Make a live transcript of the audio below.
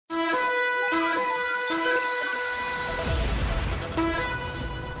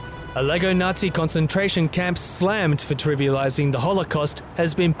A Lego Nazi concentration camp slammed for trivialising the Holocaust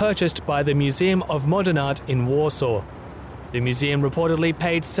has been purchased by the Museum of Modern Art in Warsaw. The museum reportedly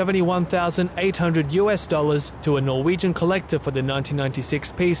paid $71,800 to a Norwegian collector for the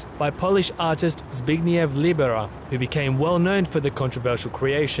 1996 piece by Polish artist Zbigniew Libera, who became well known for the controversial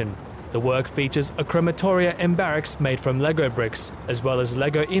creation. The work features a crematoria and barracks made from Lego bricks, as well as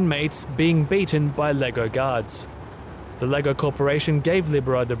Lego inmates being beaten by Lego guards. The Lego Corporation gave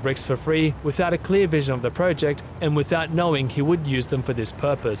Libera the bricks for free without a clear vision of the project and without knowing he would use them for this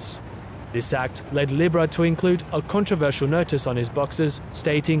purpose. This act led Libera to include a controversial notice on his boxes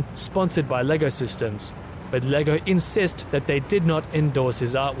stating "Sponsored by Lego Systems," but Lego insist that they did not endorse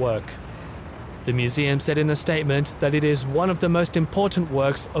his artwork. The museum said in a statement that it is one of the most important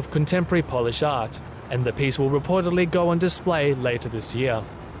works of contemporary Polish art, and the piece will reportedly go on display later this year.